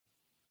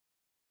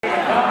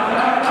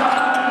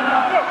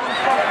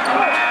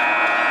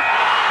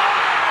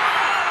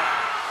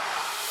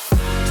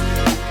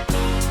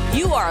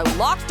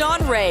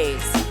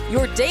Rays,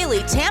 your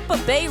daily Tampa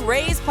Bay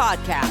Rays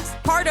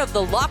podcast, part of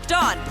the Locked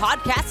On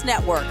Podcast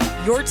Network,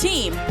 your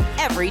team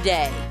every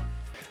day.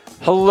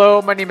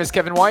 Hello, my name is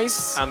Kevin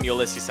Weiss. I'm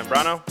Ulysses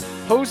Sembrano,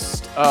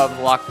 host of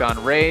Locked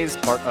On Rays,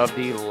 part of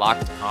the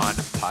Locked On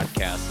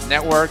Podcast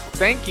Network.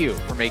 Thank you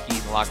for making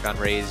Locked On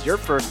Rays your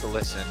first to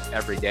listen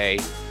every day.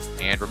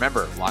 And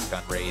remember, Locked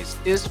On Rays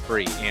is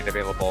free and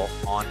available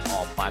on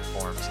all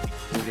platforms,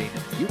 including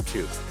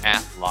YouTube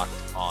at Locked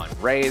On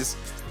Rays.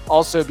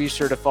 Also, be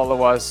sure to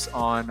follow us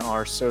on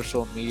our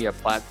social media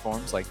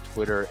platforms like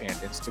Twitter and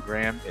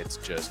Instagram. It's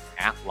just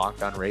at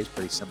Locked On Rays,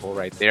 pretty simple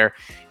right there.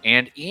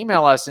 And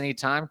email us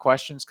anytime,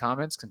 questions,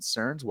 comments,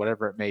 concerns,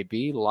 whatever it may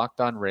be,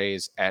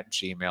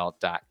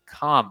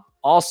 lockedonrays@gmail.com.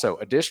 Also,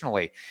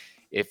 additionally,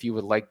 if you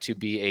would like to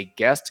be a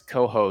guest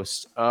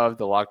co-host of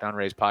the Locked On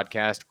Rays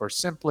podcast or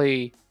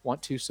simply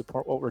want to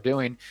support what we're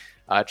doing,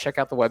 check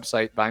out the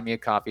website,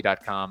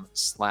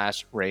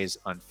 buymeacoffee.com/Rays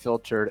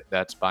Unfiltered.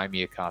 That's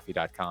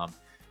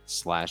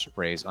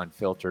buymeacoffee.com/Rays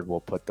Unfiltered. We'll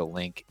put the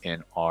link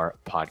in our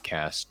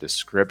podcast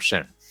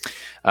description.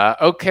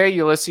 Okay,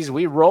 Ulysses,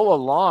 we roll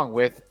along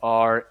with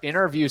our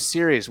interview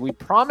series. We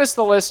promised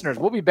the listeners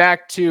we'll be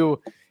back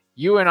to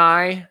you and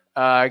I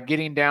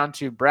getting down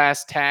to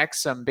brass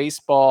tacks, some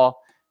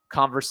baseball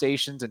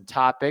conversations and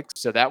topics.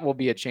 So that will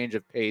be a change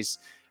of pace,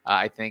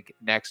 I think,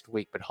 next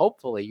week. But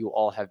hopefully you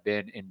all have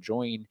been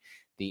enjoying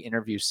the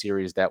interview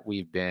series that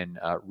we've been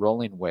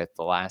rolling with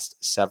the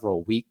last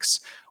several weeks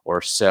or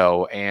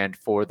so. And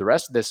for the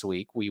rest of this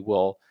week, we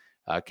will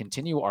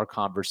continue our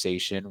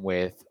conversation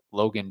with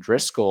Logan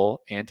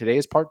Driscoll. And today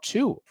is part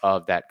 2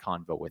 of that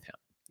convo with him.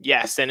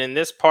 Yes, and in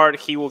this part,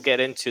 he will get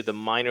into the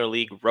minor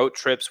league road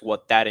trips,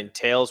 what that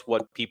entails,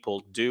 what people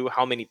do,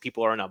 how many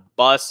people are on a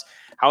bus,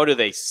 how do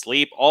they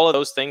sleep, all of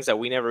those things that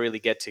we never really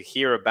get to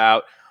hear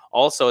about.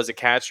 Also, as a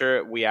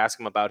catcher, we ask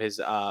him about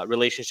his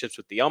relationships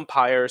with the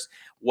umpires,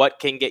 what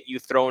can get you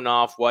thrown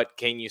off, what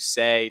can you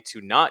say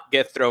to not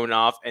get thrown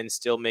off and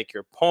still make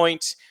your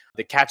point,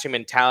 the catching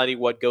mentality,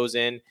 what goes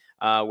in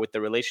with the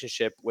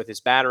relationship with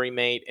his battery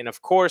mate. And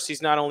of course,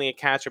 he's not only a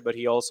catcher, but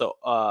he also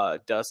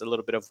does a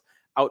little bit of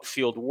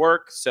outfield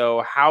work.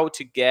 So how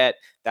to get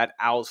that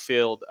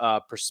outfield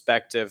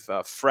perspective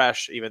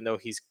fresh, even though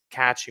he's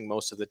catching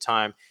most of the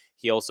time,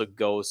 he also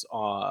goes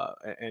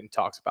and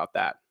talks about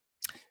that.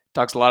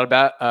 Talks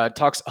about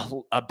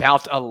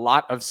a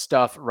lot of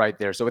stuff right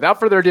there. So without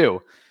further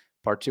ado,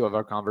 part 2 of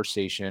our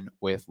conversation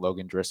with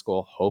Logan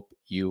Driscoll. Hope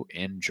you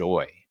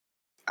enjoy.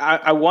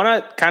 I want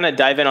to kind of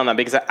dive in on that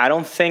because I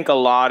don't think a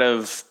lot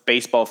of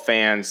baseball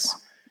fans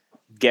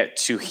get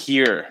to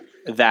hear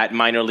that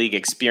minor league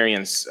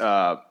experience,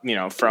 from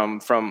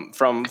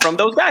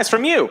those guys,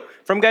 from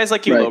guys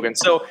like you, right. Logan.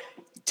 So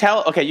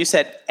you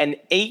said an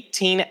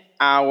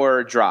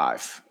 18-hour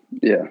drive.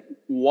 Yeah.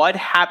 What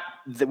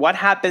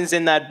happens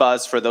in that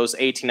bus for those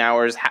 18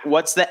 hours?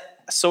 What's the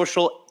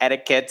social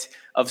etiquette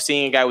of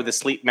seeing a guy with a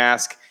sleep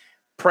mask?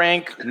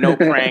 Prank, no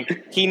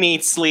prank. He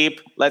needs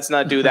sleep. Let's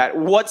not do that.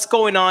 What's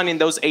going on in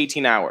those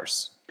 18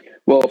 hours?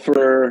 Well, when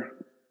we were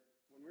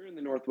in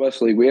the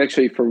Northwest League, we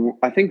actually,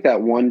 I think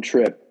that one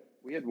trip,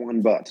 we had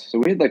one bus. So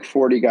we had like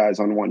 40 guys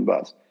on one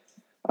bus.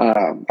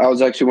 I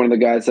was actually one of the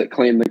guys that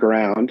claimed the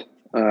ground.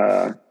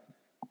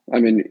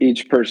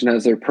 Each person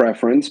has their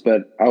preference,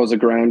 but I was a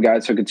ground guy,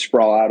 so I could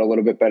sprawl out a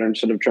little bit better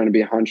instead of trying to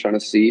be hunched on a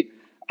seat.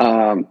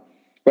 But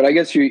I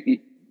guess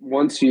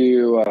once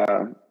you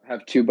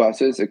have 2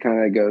 buses, it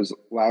kind of goes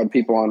loud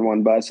people on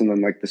one bus and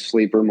then like the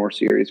sleeper, more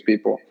serious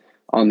people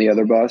on the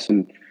other bus.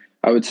 And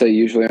I would say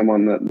usually I'm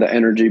on the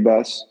energy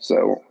bus,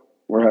 so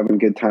we're having a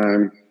good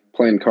time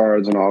playing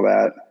cards and all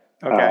that.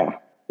 Okay.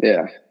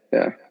 Yeah.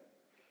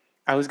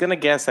 I was gonna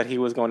guess that he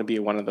was going to be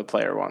one of the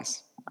player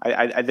ones.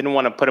 I didn't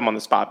want to put him on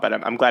the spot, but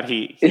I'm glad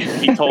he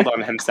told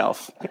on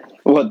himself.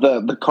 What,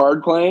 the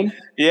card playing?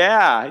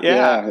 Yeah.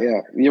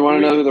 You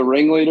want to know who the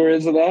ringleader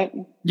is of that?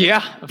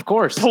 Yeah, of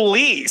course.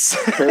 Please.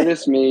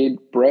 Curtis Mead,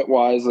 Brett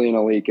Wisely, and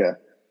Alika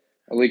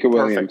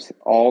Williams.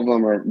 Perfect. All of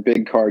them are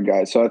big card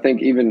guys. So I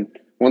think even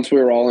once we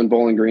were all in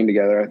Bowling Green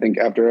together, I think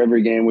after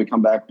every game we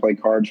come back, play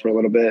cards for a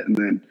little bit, and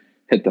then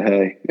hit the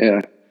hay.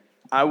 Yeah.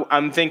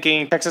 I'm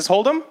thinking Texas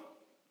Hold'em.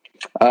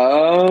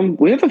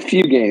 We have a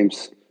few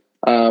games.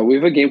 We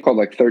have a game called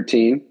like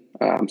 13.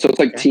 So it's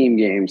like team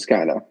games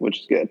kind of, which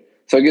is good.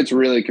 So it gets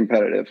really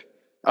competitive.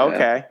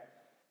 Okay.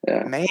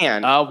 Yeah.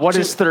 Man. What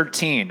is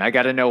 13? I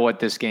got to know what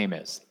this game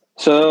is.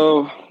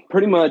 So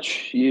pretty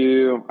much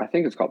I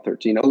think it's called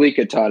 13.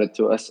 Alika taught it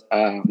to us.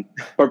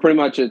 But pretty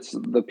much it's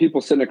the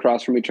people sitting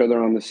across from each other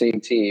on the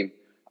same team.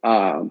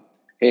 And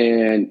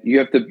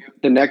the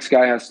next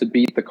guy has to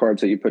beat the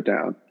cards that you put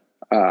down.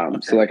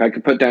 So like I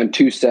could put down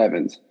 2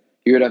 sevens.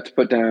 You would have to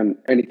put down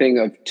anything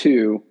of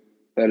 2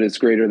 that is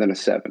greater than a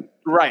 7.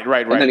 Right.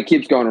 And then it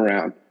keeps going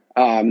around.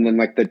 And then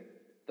like the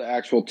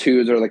actual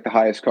 2s are like the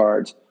highest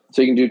cards.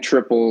 So you can do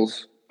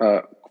triples.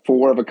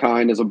 4 of a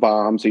kind is a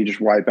bomb. So you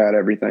just wipe out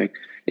everything.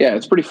 Yeah,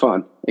 it's pretty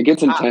fun. It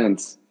gets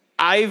intense.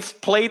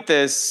 I've played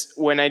this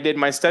when I did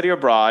my study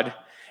abroad.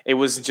 It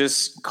was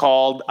just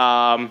called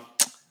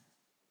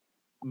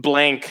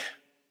blank.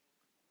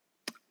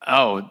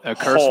 Oh, a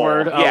curse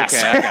word? Oh, Yes.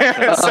 okay,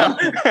 I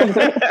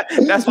gotcha.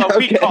 So, that's what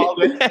we Okay.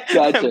 call it.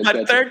 Gotcha, But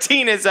gotcha.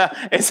 13 is a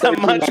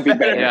 13 much might be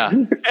better. Yeah.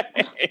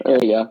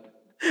 There you go.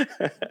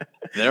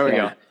 There we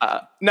Yeah. go.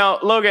 Now,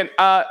 Logan,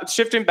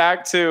 shifting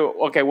back to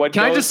what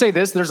Can I goes- just say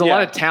this? There's a Yeah.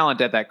 lot of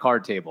talent at that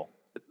card table.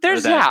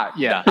 there's or that-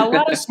 yeah. a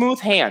lot of smooth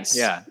hands.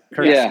 Yeah.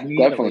 Yeah, Sneed,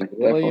 definitely,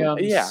 Olivia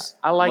Williams, Yeah,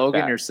 I like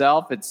Logan that.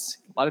 yourself. It's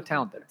a lot of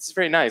talent there. It's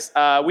very nice.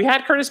 We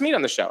had Curtis Mead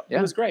on the show. Yeah.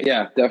 It was great.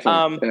 Yeah,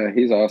 definitely. Yeah,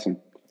 he's awesome.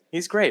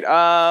 He's great.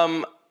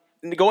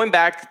 Going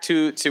back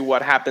to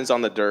what happens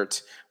on the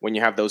dirt when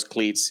you have those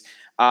cleats.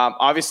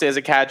 Obviously, as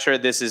a catcher,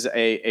 this is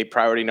a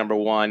priority number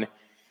one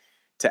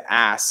to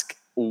ask.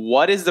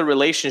 What is the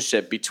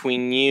relationship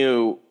between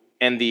you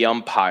and the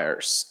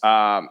umpires?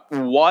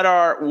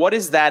 What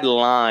is that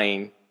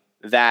line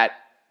that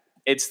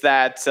it's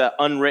that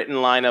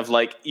unwritten line of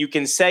like you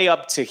can say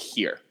up to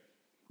here?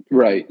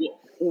 Right.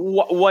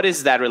 What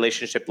is that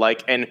relationship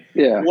like? And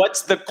Yeah.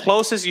 what's the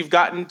closest you've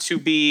gotten to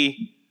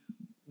be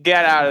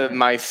get out of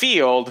my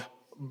field,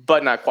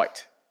 but not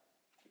quite?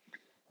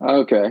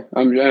 Okay.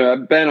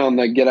 I've been on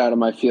the get out of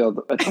my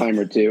field a time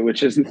or two,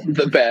 which isn't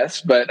the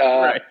best, but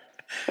Right.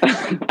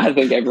 I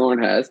think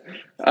everyone has.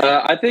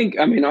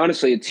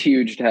 Honestly, it's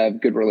huge to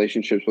have good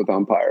relationships with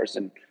umpires.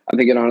 And I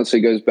think it honestly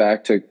goes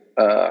back to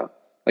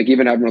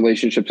even having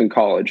relationships in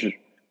college.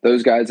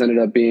 Those guys ended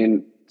up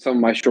being some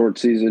of my short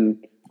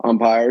season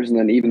umpires. And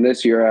then even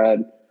this year, I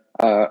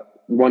had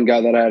one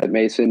guy that I had at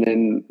Mason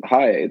in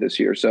high A this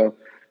year. So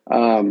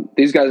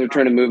these guys are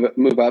trying to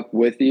move up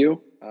with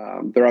you.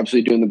 They're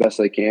obviously doing the best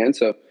they can.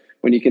 So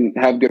when you can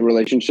have good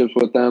relationships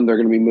with them, they're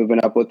going to be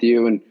moving up with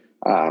you. And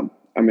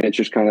it's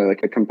just kind of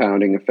like a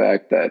compounding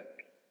effect that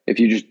if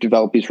you just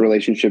develop these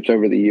relationships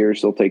over the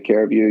years, they'll take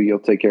care of you. You'll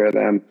take care of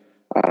them.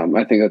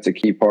 I think that's a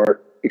key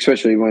part,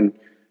 especially when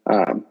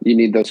you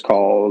need those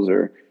calls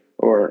or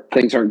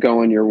things aren't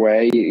going your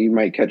way. You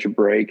might catch a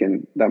break,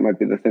 and that might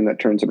be the thing that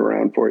turns it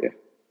around for you.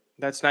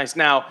 That's nice.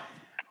 Now,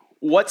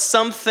 what's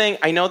something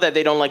I know that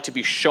they don't like to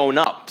be shown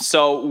up.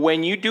 So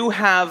when you do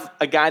have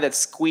a guy that's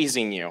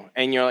squeezing you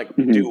and you're like,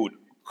 dude,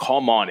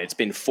 come on, it's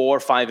been 4 or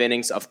 5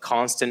 innings of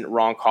constant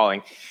wrong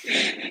calling.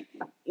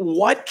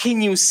 What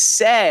can you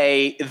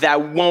say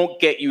that won't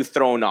get you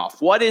thrown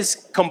off? What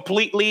is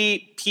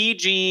completely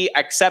PG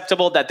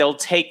acceptable that they'll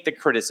take the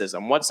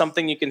criticism? What's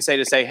something you can say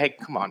to say, hey,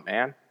 come on,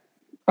 man?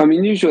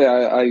 Usually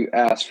I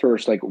ask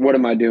first, like, what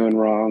am I doing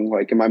wrong?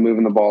 Like, am I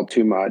moving the ball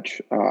too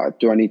much?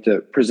 Do I need to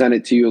present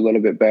it to you a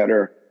little bit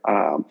better?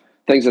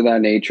 Things of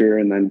that nature.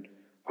 And then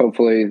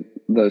hopefully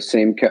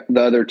the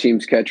other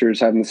team's catcher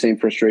is having the same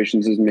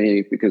frustrations as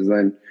me, because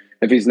then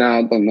if he's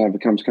not, then that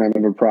becomes kind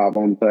of a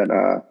problem. But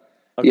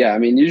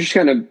you just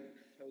kind of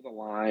toe the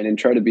line and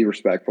try to be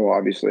respectful.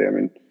 Obviously,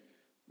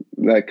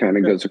 that kind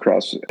of goes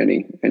across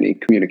any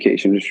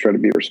communication. Just try to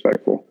be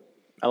respectful.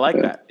 I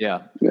like that.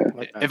 Yeah.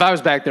 Like that. If I was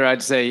back there,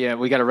 I'd say, yeah,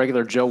 we got a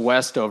regular Joe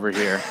West over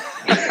here.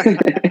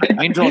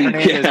 Angel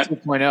Hernandez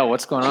 2.0.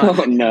 What's going on?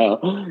 Oh,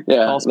 no.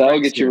 Yeah, that'll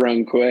get you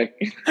run quick.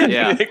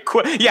 Yeah.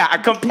 Yeah,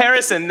 a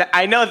comparison.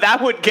 I know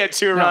that would get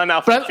you run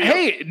off the But field.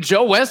 hey,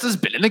 Joe West has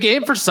been in the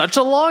game for such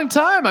a long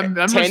time. I'm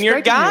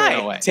Tenured guy.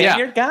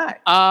 Tenured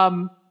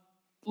guy.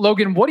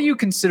 Logan, what do you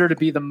consider to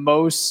be the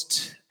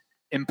most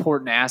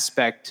important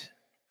aspect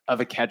of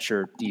a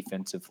catcher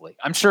defensively?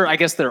 I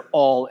guess they're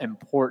all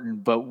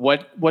important, but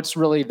what's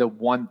really the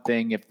one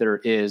thing, if there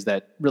is,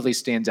 that really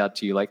stands out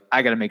to you? Like,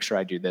 I got to make sure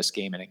I do this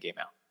game in and game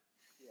out.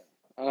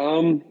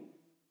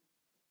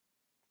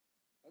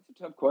 That's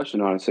a tough question,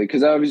 honestly,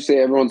 because obviously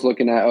everyone's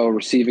looking at,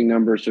 receiving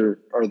numbers are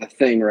the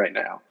thing right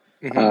now.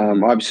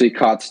 Obviously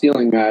caught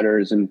stealing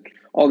matters and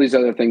all these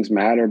other things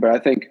matter, but I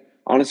think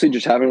honestly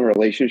just having a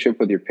relationship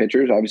with your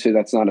pitchers, obviously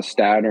that's not a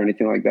stat or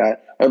anything like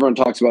that. Everyone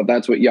talks about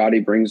that's what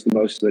Yachty brings the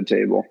most to the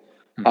table.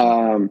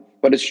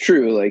 But it's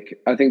true. Like,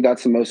 I think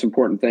that's the most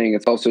important thing.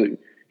 It's also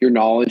your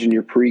knowledge and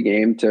your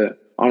pregame to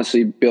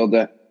honestly build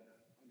to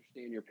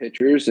understand your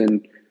pitchers,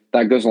 and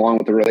that goes along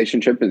with the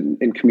relationship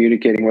and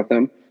communicating with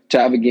them to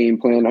have a game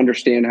plan,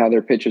 understand how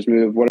their pitches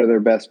move, what are their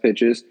best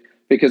pitches,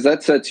 because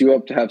that sets you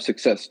up to have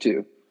success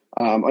too.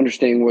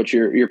 Understanding what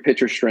your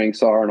pitcher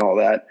strengths are and all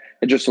that,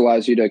 it just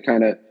allows you to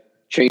kind of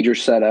change your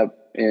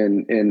setup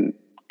and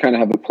kind of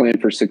have a plan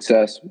for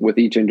success with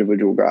each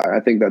individual guy. I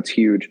think that's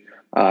huge,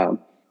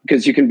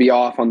 because you can be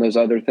off on those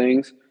other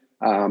things.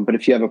 But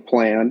if you have a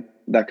plan,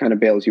 that kind of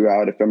bails you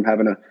out. If I'm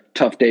having a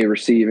tough day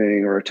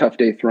receiving or a tough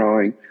day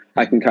throwing,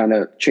 I can kind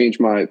of change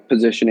my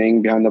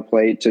positioning behind the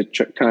plate to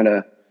kind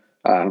of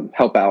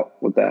help out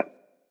with that.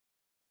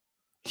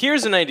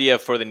 Here's an idea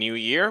for the new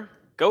year.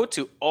 Go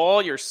to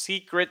all your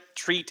secret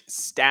treat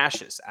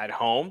stashes at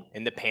home,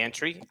 in the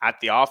pantry, at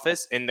the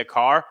office, in the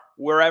car,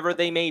 wherever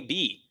they may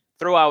be.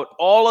 Throw out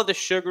all of the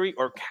sugary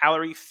or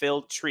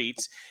calorie-filled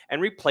treats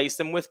and replace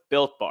them with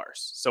Built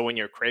Bars. So when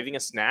you're craving a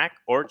snack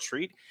or a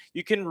treat,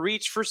 you can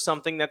reach for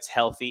something that's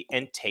healthy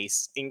and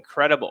tastes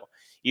incredible.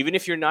 Even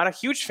if you're not a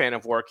huge fan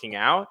of working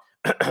out,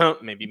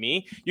 maybe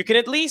me, you can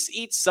at least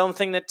eat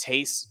something that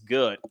tastes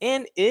good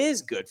and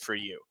is good for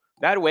you.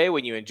 That way,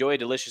 when you enjoy a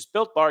delicious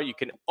Built Bar, you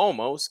can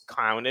almost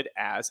count it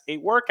as a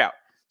workout.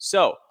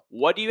 So,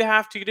 what do you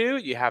have to do?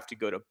 You have to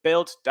go to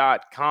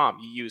built.com.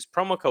 You use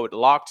promo code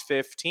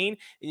LOCKED15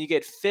 and you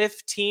get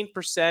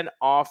 15%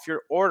 off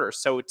your order.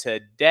 So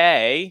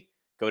today,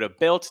 go to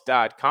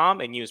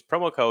built.com and use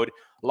promo code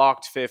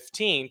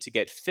LOCKED15 to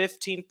get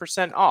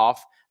 15%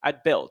 off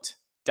at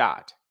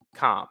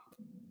built.com.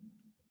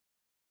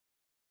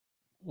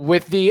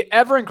 With the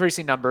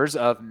ever-increasing numbers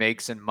of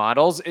makes and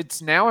models,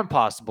 it's now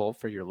impossible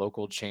for your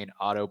local chain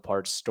auto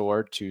parts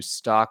store to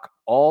stock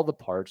all the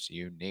parts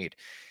you need.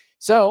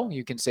 So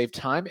you can save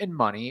time and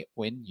money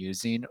when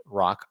using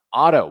Rock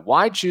Auto.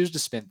 Why choose to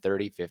spend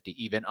 30,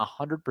 50, even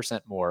 100%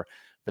 more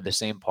for the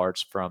same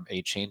parts from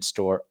a chain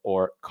store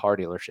or car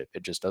dealership?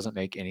 It just doesn't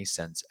make any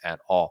sense at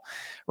all.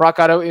 Rock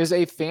Auto is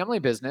a family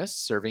business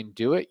serving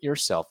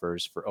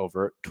do-it-yourselfers for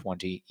over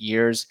 20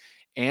 years,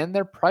 and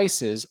their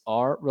prices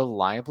are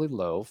reliably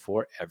low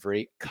for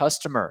every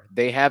customer.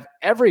 They have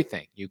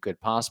everything you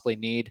could possibly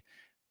need: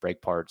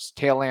 brake parts,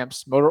 tail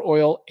lamps, motor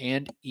oil,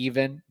 and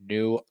even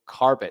new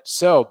carpet.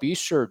 So be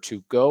sure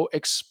to go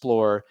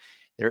explore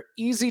their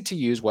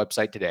easy-to-use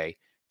website today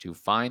to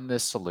find the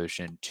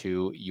solution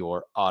to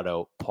your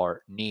auto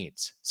part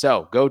needs.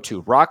 So go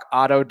to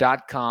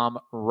rockauto.com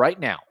right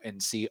now and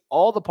see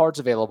all the parts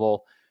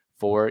available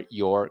for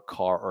your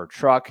car or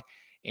truck.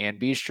 And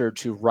be sure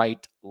to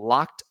write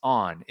Locked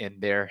On in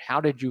their "How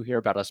did you hear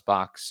about us"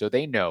 box so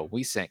they know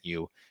we sent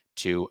you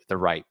to the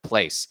right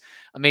place.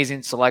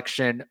 Amazing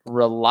selection,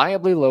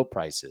 reliably low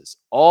prices,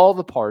 all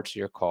the parts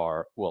your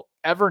car will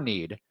ever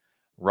need.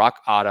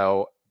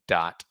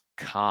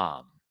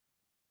 rockauto.com.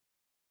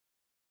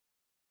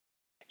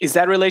 Is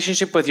that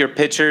relationship with your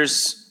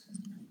pitchers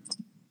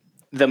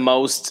the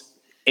most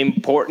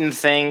important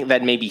thing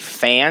that maybe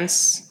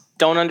fans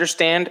don't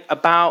understand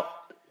about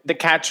the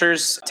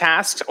catcher's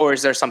tasks, or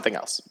is there something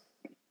else?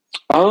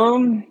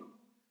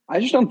 I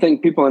just don't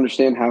think people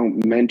understand how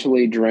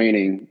mentally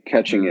draining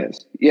catching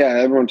is. Yeah,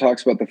 everyone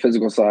talks about the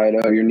physical side.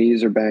 Oh, your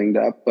knees are banged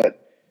up,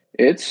 but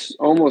it's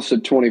almost a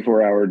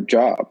 24-hour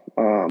job.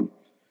 And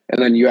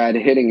then you add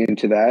hitting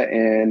into that.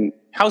 And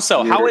how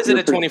so? How is it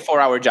a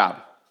 24-hour job?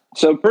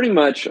 So pretty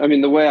much, I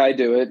mean, the way I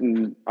do it,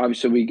 and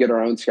obviously we get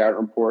our own scout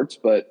reports,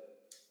 but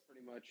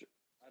pretty much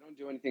I don't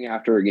do anything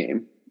after a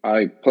game.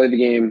 I play the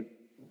game,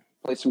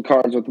 play some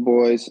cards with the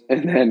boys,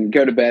 and then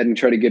go to bed and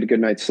try to get a good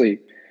night's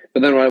sleep.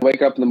 But then when I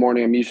wake up in the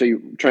morning, I'm usually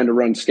trying to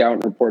run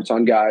scouting reports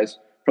on guys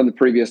from the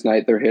previous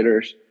night, their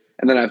hitters.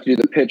 And then I have to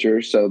do the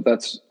pitchers, so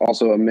that's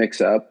also a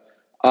mix-up.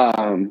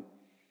 And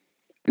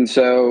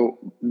so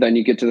then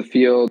you get to the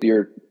field,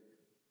 you're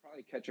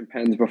probably catching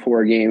pens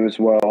before a game as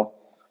well,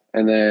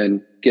 and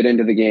then get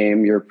into the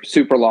game. You're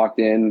super locked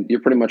in.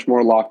 You're pretty much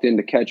more locked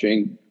into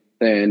catching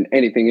than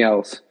anything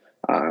else.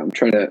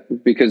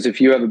 Because if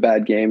you have a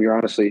bad game, you're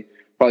honestly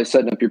probably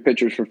setting up your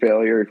pitchers for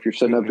failure. If you're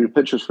setting up your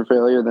pitchers for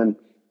failure, then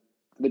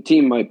the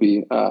team might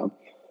be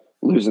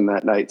losing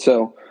that night.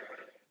 So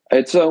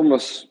it's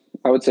almost,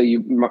 I would say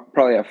you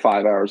probably have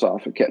 5 hours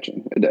off of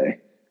catching a day.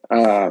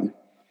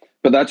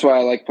 But that's why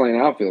I like playing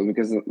outfield,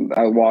 because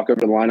I walk over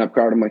to the lineup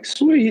card. I'm like,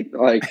 sweet.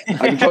 Like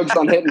I can focus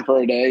on hitting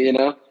for a day, you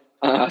know?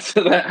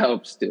 So that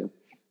helps too.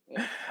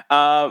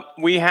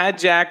 We had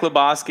Jack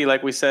Lebowski,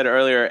 like we said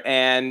earlier,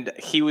 and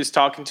he was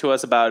talking to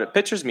us about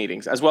pitchers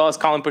meetings, as well as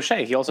Colin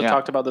Poche. He also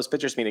talked about those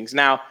pitchers meetings.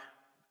 Now,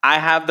 I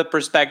have the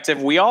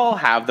perspective, we all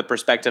have the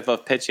perspective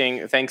of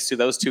pitching, thanks to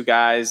those two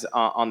guys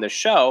on the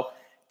show.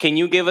 Can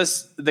you give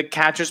us the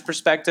catcher's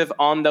perspective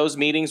on those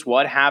meetings?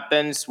 What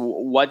happens?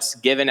 What's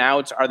given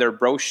out? Are there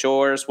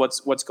brochures?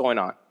 What's going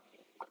on?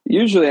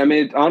 Usually, I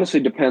mean, it honestly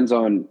depends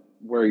on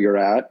where you're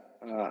at.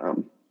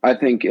 I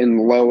think in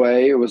low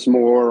A, it was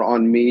more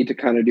on me to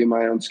kind of do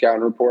my own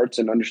scouting reports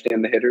and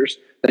understand the hitters.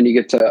 Then you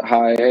get to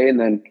high A, and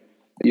then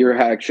you're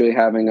actually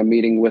having a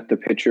meeting with the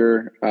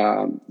pitcher,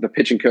 the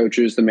pitching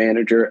coaches, the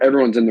manager.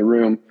 Everyone's in the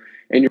room,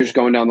 and you're just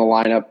going down the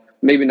lineup.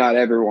 Maybe not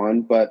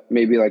everyone, but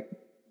maybe like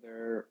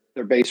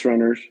their base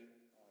runners,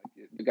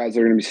 the guys that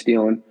are going to be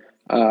stealing,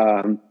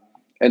 and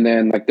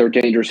then like their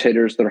dangerous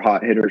hitters, their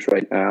hot hitters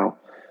right now.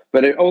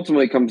 But it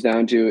ultimately comes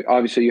down to,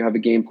 obviously you have a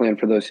game plan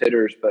for those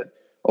hitters, but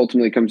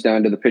ultimately it comes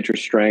down to the pitcher's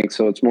strength.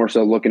 So it's more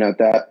so looking at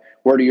that.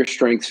 Where do your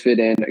strengths fit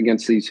in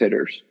against these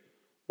hitters?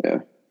 Yeah.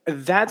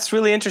 That's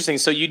really interesting.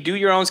 So you do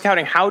your own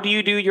scouting. How do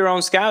you do your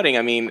own scouting?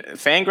 I mean,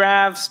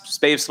 Fangraphs,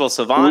 Baseball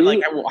Savant.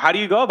 Like, how do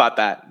you go about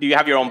that? Do you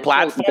have your own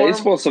platform?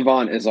 Baseball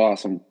Savant is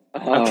awesome.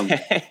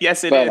 Okay.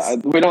 Yes, it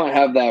is. We don't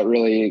have that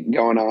really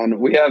going on.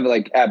 We have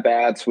like At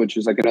Bats, which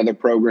is like another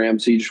program.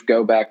 So you just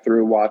go back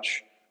through,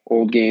 watch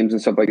old games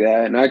and stuff like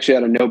that. And I actually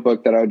had a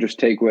notebook that I would just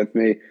take with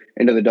me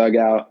into the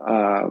dugout.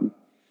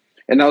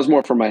 And that was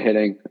more for my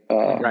hitting.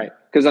 Right.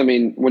 Because, I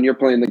mean, when you're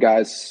playing the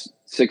guys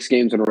 6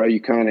 games in a row, you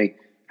kind of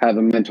have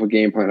a mental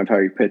game plan of how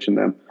you're pitching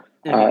them.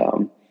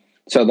 Mm-hmm.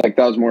 So like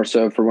that was more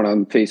so for when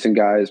I'm facing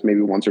guys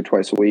maybe once or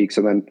twice a week.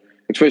 So then,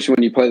 especially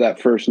when you play that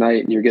first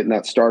night and you're getting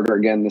that starter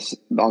again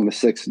on the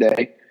 6th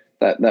day,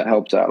 that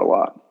helps out a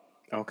lot.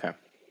 Okay.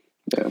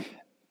 Yeah.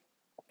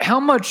 How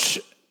much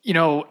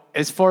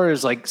as far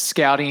as like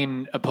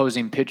scouting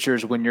opposing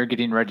pitchers when you're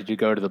getting ready to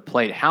go to the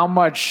plate, how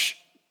much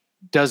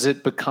does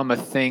it become a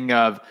thing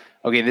of,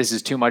 okay, this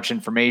is too much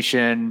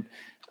information,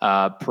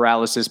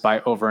 paralysis by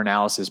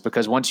overanalysis?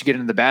 Because once you get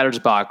into the batter's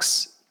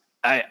box,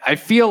 I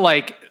feel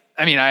like,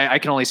 I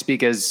can only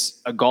speak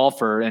as a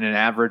golfer and an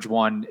average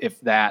one, if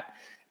that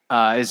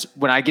is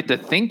when I get to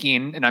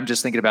thinking and I'm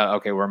just thinking about,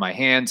 okay, where are my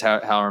hands? How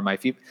are my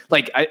feet?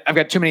 Like I've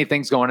got too many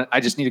things going on. I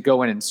just need to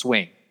go in and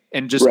swing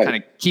and just kind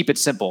of keep it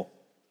simple.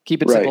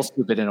 Keep it simple,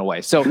 stupid in a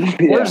way. So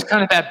there's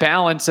kind of that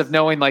balance of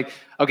knowing like,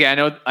 okay,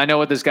 I know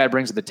what this guy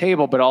brings to the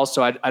table, but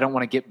also I don't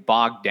want to get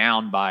bogged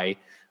down by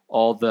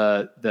all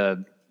the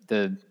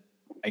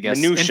I guess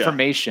minutia.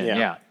 Information.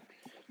 Yeah.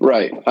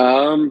 Right.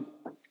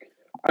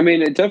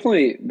 It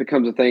definitely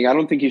becomes a thing. I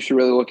don't think you should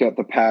really look at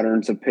the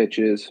patterns of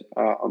pitches.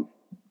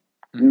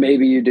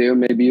 Maybe you do.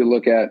 Maybe you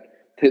look at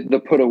the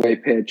put away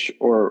pitch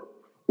or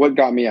what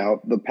got me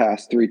out the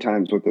past 3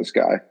 times with this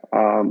guy.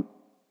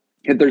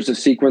 If there's a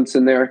sequence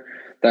in there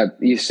that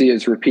you see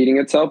is repeating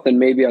itself, then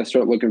maybe I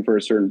start looking for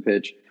a certain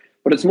pitch.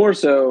 But it's more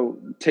so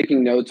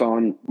taking notes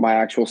on my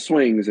actual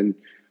swings and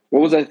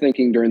what was I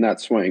thinking during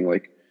that swing?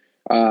 Like,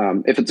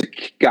 if it's a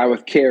guy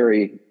with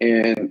carry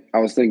and I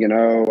was thinking,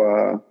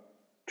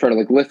 try to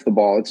like lift the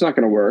ball, it's not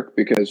going to work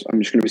because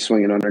I'm just going to be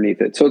swinging underneath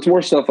it. So it's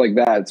more stuff like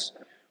that. It's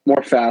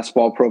more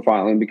fastball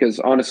profiling because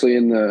honestly,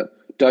 in the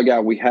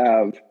dugout we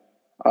have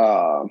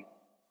the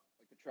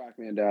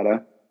TrackMan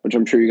data, which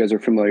I'm sure you guys are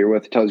familiar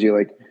with. It tells you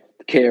like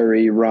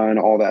carry, run,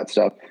 all that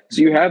stuff.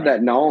 So you have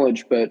that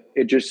knowledge, but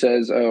it just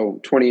says,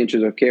 20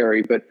 inches of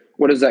carry. But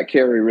what does that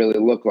carry really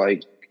look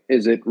like?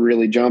 Is it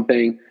really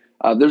jumping?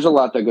 There's a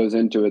lot that goes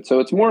into it. So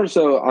it's more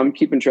so I'm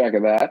keeping track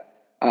of that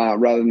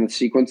rather than the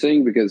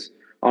sequencing because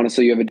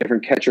honestly, you have a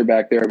different catcher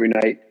back there every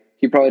night.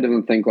 He probably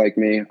doesn't think like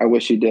me. I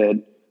wish he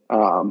did.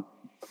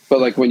 But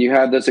like when you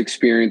have this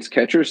experienced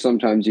catcher,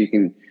 sometimes you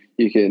can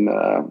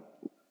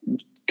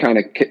kind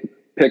of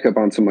pick up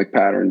on some like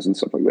patterns and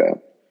stuff like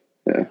that.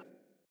 Yeah.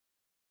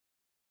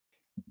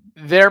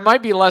 There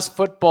might be less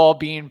football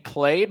being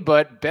played,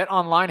 but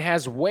BetOnline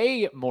has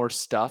way more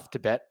stuff to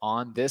bet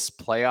on this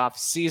playoff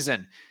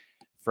season.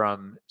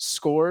 From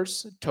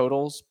scores,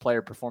 totals,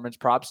 player performance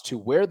props, to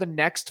where the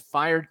next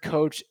fired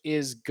coach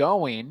is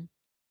going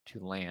to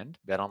land,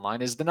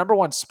 BetOnline is the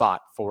 #1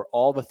 spot for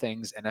all the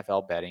things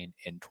NFL betting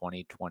in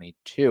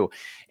 2022.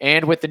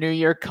 And with the new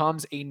year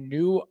comes a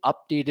new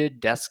updated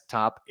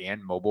desktop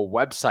and mobile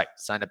website.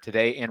 Sign up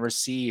today and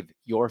receive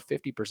your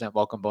 50%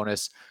 welcome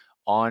bonus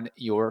on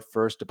your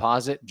first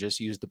deposit. Just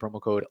use the promo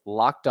code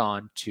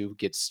LOCKEDON to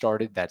get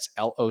started. That's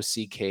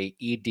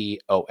LOCKEDON,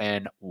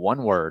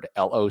 one word,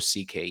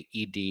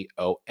 LOCKEDON.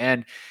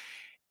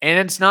 And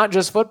it's not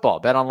just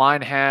football.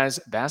 BetOnline has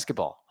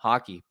basketball,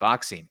 hockey,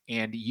 boxing,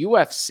 and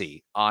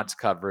UFC odds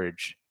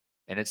coverage,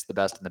 and it's the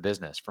best in the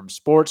business. From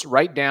sports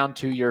right down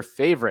to your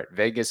favorite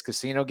Vegas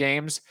casino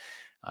games.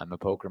 I'm a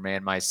poker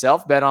man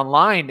myself.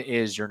 BetOnline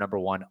is your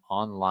 #1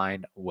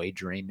 online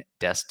wagering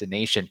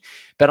destination.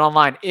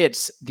 BetOnline,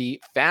 it's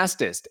the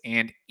fastest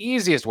and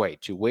easiest way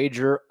to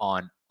wager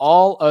on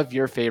all of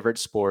your favorite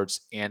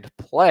sports and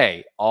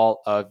play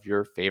all of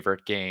your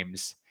favorite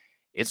games.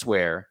 It's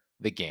where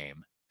the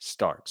game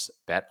starts.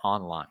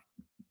 BetOnline.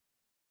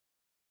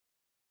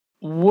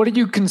 What do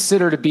you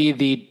consider to be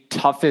the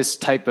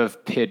toughest type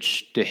of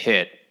pitch to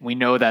hit? We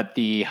know that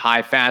the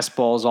high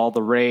fastball is all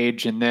the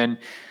rage, and then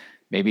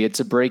maybe it's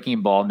a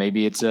breaking ball.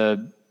 Maybe it's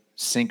a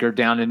sinker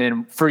down and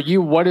in. For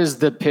you, what is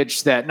the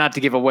pitch that, not to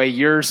give away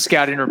your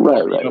scouting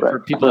report, right. For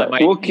people that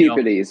might, we'll keep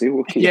it easy.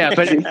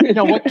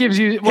 But what gives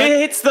you? He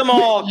hits them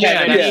all,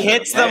 Kevin. He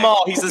hits them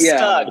all. He's a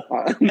stud.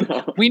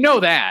 We know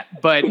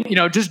that, but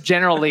just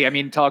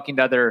generally, talking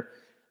to other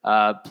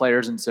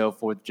players and so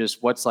forth,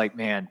 just what's like,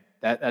 man,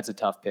 that's a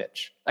tough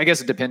pitch. I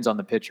guess it depends on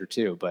the pitcher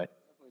too, but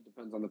it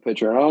depends on the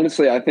pitcher.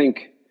 Honestly, I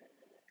think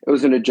it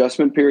was an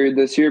adjustment period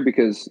this year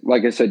because,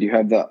 like I said, you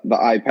have the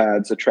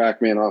iPads, the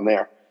TrackMan on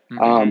there.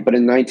 Mm-hmm. But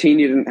in 19,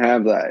 you didn't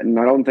have that. And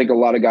I don't think a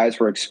lot of guys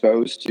were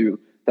exposed to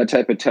that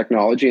type of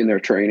technology in their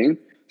training.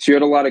 So you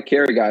had a lot of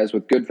carry guys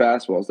with good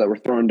fastballs that were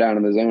thrown down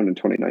in the zone in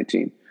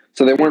 2019.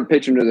 So they weren't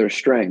pitching to their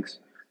strengths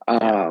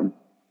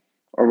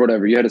or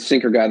whatever. You had a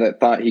sinker guy that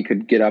thought he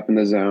could get up in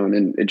the zone,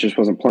 and it just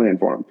wasn't playing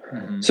for him.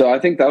 Mm-hmm. So I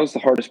think that was the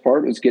hardest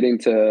part, was getting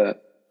to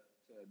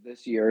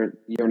this year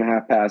and a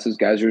half passes.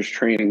 Guys are just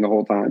training the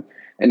whole time.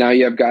 And now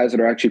you have guys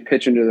that are actually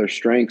pitching to their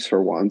strengths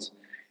for once.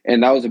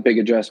 And that was a big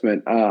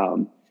adjustment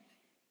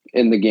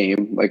in the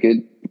game. Like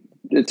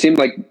it seemed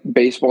like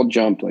baseball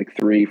jumped like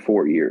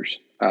 3-4 years.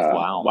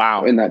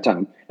 Wow. In that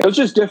time. It was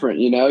just different.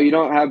 You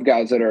don't have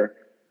guys that are,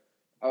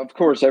 of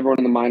course, everyone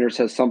in the minors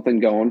has something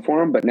going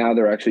for them, but now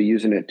they're actually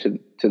using it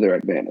to their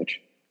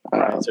advantage.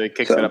 So it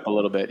kicks it up a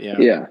little bit.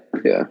 Yeah.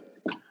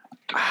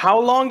 How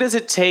long does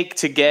it take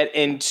to get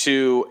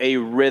into a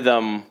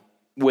rhythm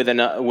with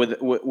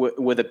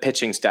a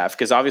pitching staff?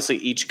 Because obviously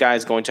each guy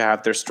is going to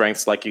have their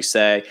strengths, like you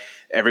say.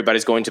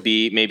 Everybody's going to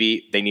be,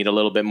 maybe they need a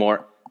little bit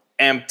more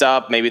amped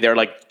up. Maybe they're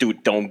like,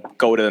 dude, don't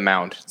go to the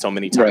mound so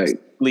many times.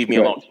 Right. Leave me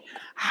alone.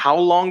 How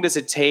long does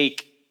it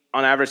take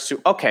on average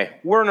to, okay,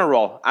 we're in a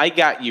roll. I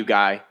got you,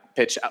 guy.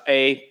 Pitch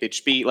A,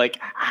 pitch B. Like,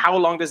 how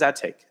long does that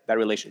take, that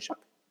relationship?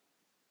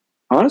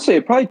 Honestly,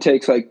 it probably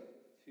takes like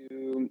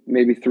 2,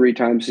 maybe 3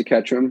 times to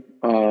catch them.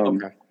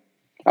 Okay.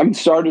 I mean,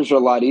 starters are a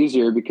lot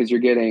easier because you're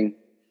getting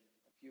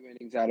a few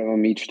innings out of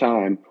them each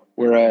time,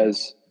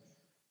 whereas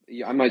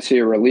I might see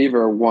a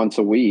reliever once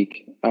a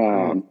week.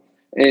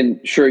 And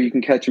sure, you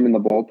can catch them in the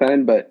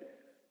bullpen, but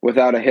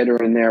without a hitter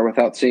in there,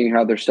 without seeing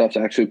how their stuff's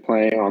actually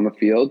playing on the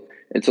field,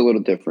 it's a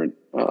little different.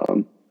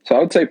 So I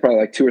would say probably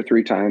like 2 or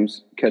 3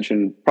 times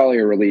catching probably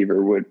a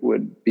reliever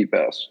would be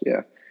best.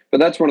 Yeah. But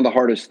that's one of the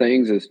hardest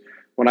things is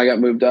when I got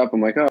moved up,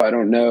 I'm like, oh, I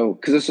don't know.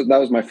 Cause that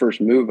was my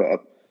first move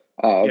up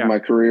of my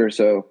career.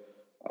 So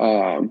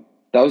that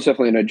was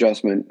definitely an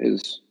adjustment,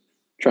 is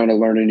trying to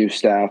learn a new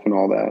staff and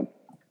all that.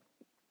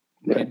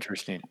 Yeah.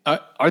 Interesting.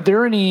 Are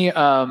there any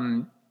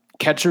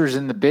catchers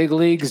in the big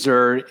leagues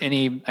or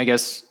any, I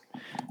guess,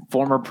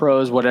 former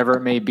pros, whatever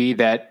it may be,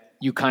 that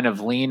you kind of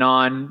lean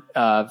on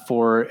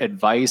for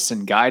advice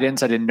and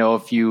guidance? I didn't know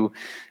if you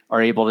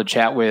are able to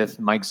chat with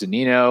Mike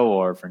Zunino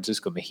or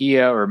Francisco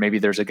Mejia, or maybe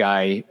there's a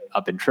guy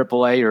up in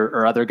AAA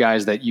or other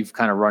guys that you've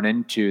kind of run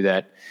into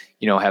that,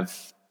 you know,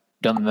 have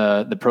done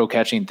the pro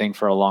catching thing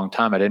for a long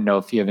time. I didn't know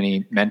if you have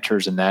any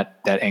mentors in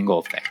that angle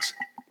of things.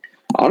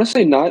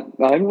 Honestly, not.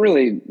 I haven't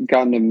really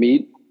gotten to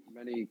meet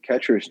many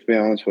catchers, to be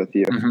honest with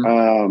you.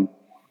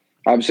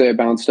 Obviously, I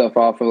bounce stuff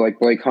off of like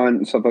Blake Hunt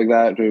and stuff like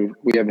that, who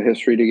we have a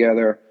history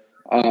together.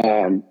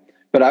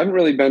 But I haven't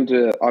really been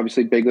to,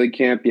 obviously, big league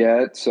camp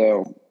yet,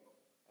 so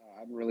I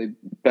haven't really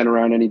been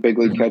around any big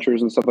league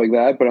catchers and stuff like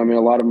that. But I mean,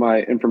 a lot of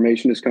my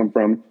information has come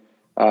from,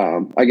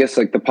 I guess,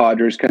 like the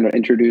Padres kind of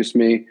introduced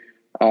me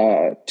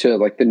to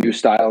like the new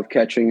style of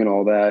catching and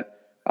all that.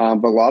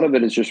 But a lot of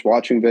it is just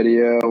watching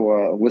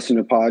video,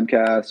 listening to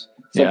podcasts,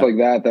 stuff like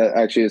that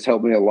actually has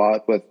helped me a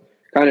lot with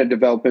kind of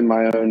developing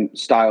my own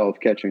style of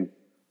catching.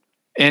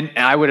 And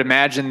I would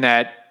imagine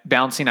that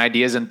bouncing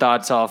ideas and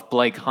thoughts off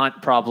Blake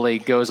Hunt probably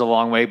goes a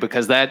long way,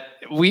 because that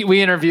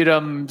we interviewed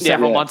him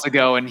several months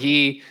ago, and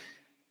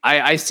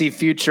I see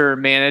future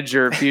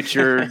manager,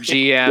 future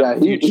GM,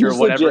 future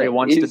whatever legit. He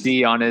wants to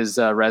be on his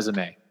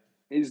resume.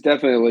 He's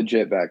definitely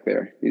legit back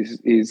there.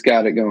 He's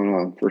got it going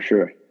on for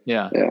sure.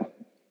 Yeah.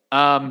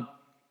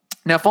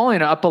 Now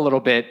following up a little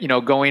bit,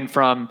 going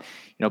from,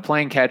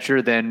 playing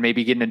catcher, then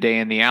maybe getting a day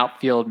in the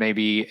outfield,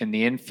 maybe in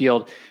the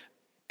infield,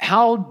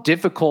 how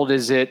difficult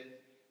is it?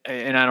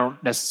 And I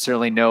don't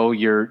necessarily know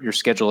your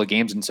schedule of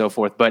games and so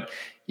forth, but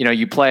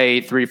you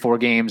play 3-4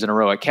 games in a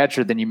row at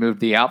catcher, then you move to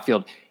the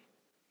outfield.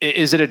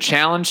 Is it a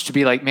challenge to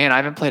be like, man, I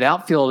haven't played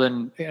outfield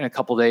in a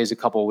couple of days, a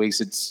couple of weeks.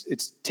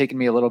 It's taken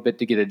me a little bit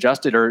to get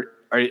adjusted, or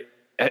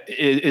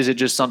is it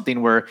just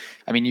something where,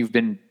 I mean, you've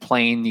been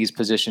playing these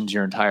positions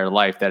your entire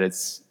life that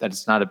it's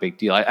not a big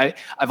deal?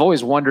 I've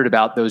always wondered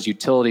about those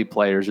utility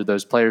players, or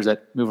those players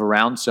that move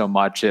around so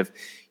much, if,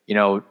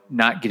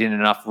 not getting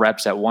enough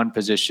reps at one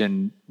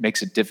position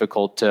makes it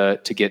difficult to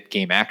get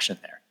game action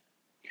there.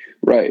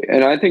 Right.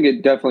 And I think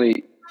it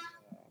definitely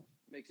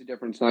makes a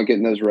difference not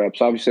getting those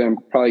reps. Obviously, I'm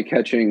probably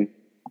catching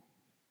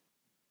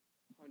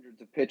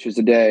hundreds of pitches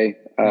a day,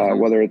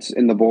 whether it's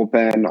in the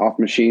bullpen, off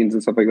machines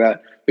and stuff like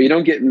that. But you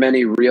don't get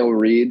many real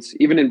reads.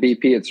 Even in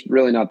BP, it's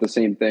really not the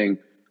same thing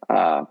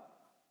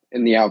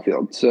in the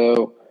outfield.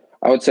 So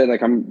I would say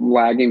like I'm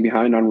lagging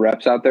behind on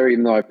reps out there,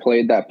 even though I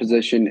played that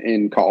position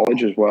in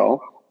college as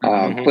well.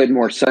 Played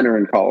more center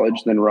in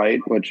college than right,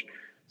 which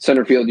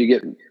center field, you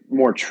get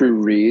more true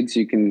reads.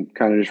 You can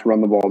kind of just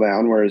run the ball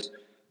down. Whereas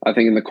I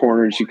think in the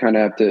corners, you kind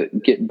of have to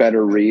get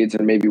better reads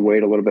and maybe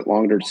wait a little bit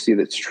longer to see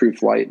that's true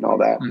flight and all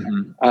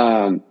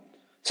that.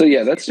 So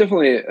yeah, that's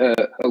definitely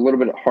a little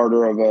bit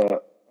harder of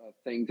a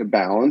thing to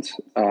balance.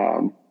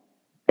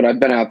 But I've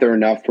been out there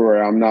enough to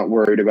where I'm not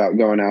worried about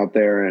going out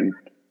there and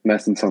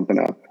messing something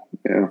up.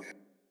 Yeah.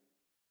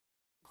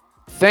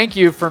 Thank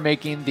you for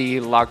making the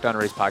Locked On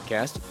Rays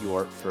podcast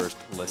your first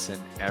listen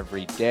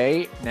every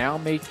day. Now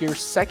make your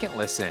second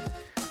listen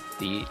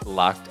the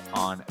Locked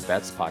On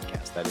Bets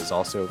podcast. That is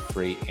also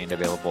free and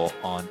available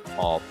on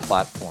all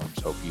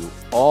platforms. Hope you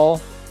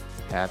all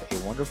have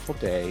a wonderful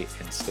day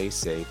and stay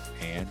safe,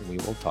 and we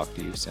will talk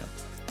to you soon.